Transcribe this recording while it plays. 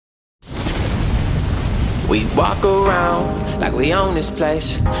We walk around like we own this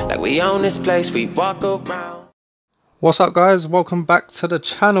place, we walk around. What's up guys, welcome back to the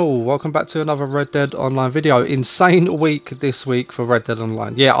channel, welcome back to another Red Dead Online video. Insane week this week for Red Dead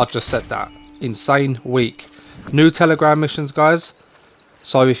Online. Yeah, I just said that, insane week. New Telegram missions guys,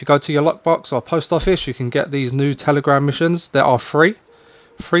 so if you go to your lockbox or post office you can get these new Telegram missions. They are free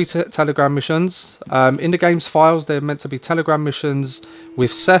Telegram missions. In the game's files they're meant to be Telegram missions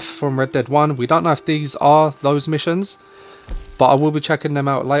with Seth from Red Dead 1. We don't know if these are those missions, but I will be checking them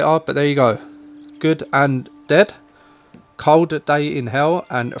out later. But there you go, Good and Dead, Cold Day in Hell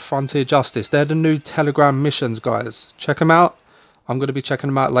and Frontier Justice. They're the new Telegram missions guys, check them out. I'm going to be checking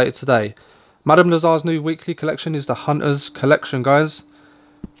them out later today. Madame Lazar's new weekly collection is the Hunter's Collection guys.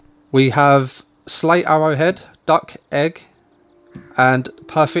 We have Slate Arrowhead, Duck Egg and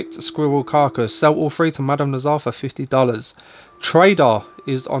Perfect Squirrel Carcass. Sell all three to Madame Lazar for $50. Trader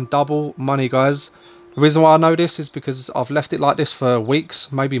is on double money guys. The reason why I know this is because I've left it like this for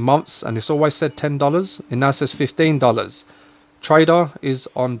weeks, maybe months, and it's always said $10 and now says $15. Trader is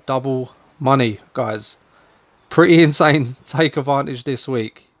on double money guys. Pretty insane. Take advantage this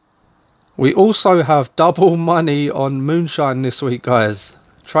week. We also have double money on Moonshine this week guys.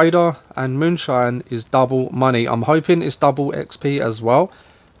 Trader and Moonshine is double money. I'm hoping it's double XP as well.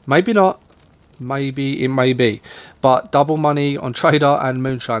 Maybe not. Maybe it may be. But double money on Trader and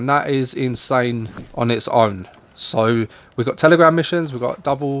Moonshine. That is insane on its own. So we've got Telegram missions. We've got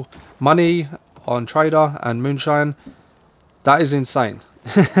double money on Trader and Moonshine. That is insane.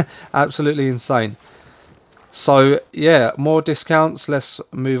 Absolutely insane. So yeah, more discounts. Let's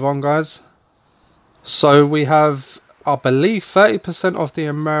move on guys. So we have, I believe, 30% off the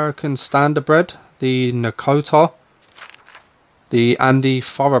American Standard Bread, the Nakota, and the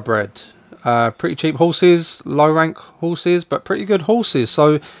Thoroughbred. Pretty cheap horses, low rank horses, but pretty good horses.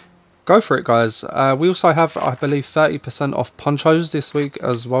 So go for it guys. We also have, I believe, 30% off ponchos this week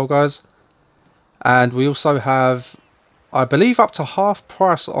as well guys. And we also have, I believe, up to half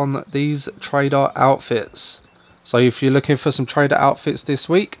price on these trader outfits. So if you're looking for some trader outfits this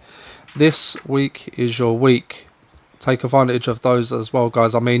week is your week. Take advantage of those as well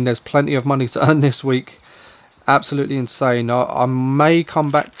guys. I mean, there's plenty of money to earn this week. Absolutely insane. I may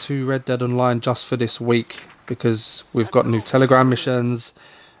come back to Red Dead Online just for this week because we've got new Telegram missions.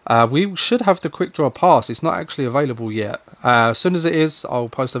 We should have the quick draw pass. It's not actually available yet. As soon as it is, I'll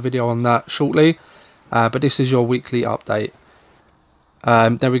post a video on that shortly. But this is your weekly update.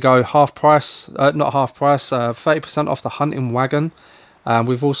 There we go, half price, not half price, 30% off the hunting wagon.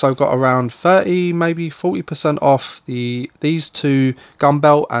 We've also got around 30, maybe 40% off these two gun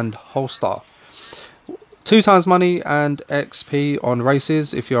belt and holster. 2 times money and XP on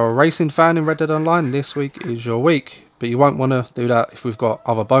races. If you're a racing fan in Red Dead Online, this week is your week. But you won't want to do that if we've got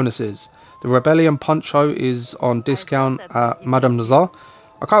other bonuses. The Rebellion Poncho is on discount at Madame Lazar.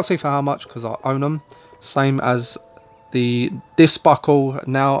 I can't see for how much because I own them. Same as this buckle,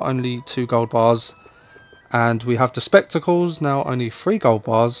 now only 2 gold bars. And we have the spectacles, now only 3 gold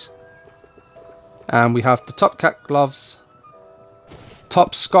bars. And we have the Top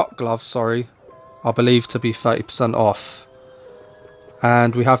Scott gloves, sorry, I believe to be 30% off.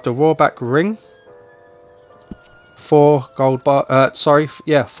 And we have the Rawback ring, 4 gold bar,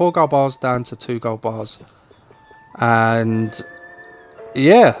 4 gold bars down to 2 gold bars. And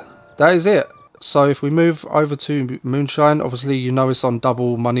yeah, that is it. So if we move over to Moonshine, obviously you know it's on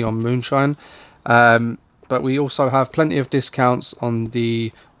double money on Moonshine. But we also have plenty of discounts on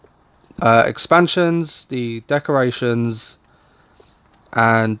the expansions, the decorations,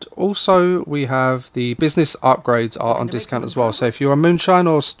 and also we have the business upgrades are on discount as well. So if you're on Moonshine,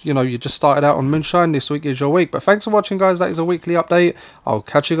 or you just started out on Moonshine, this week is your week. But thanks for watching guys, that is a weekly update. I'll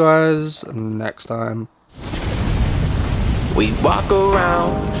catch you guys next time. We walk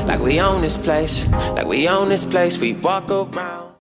around like we own this place, we walk around.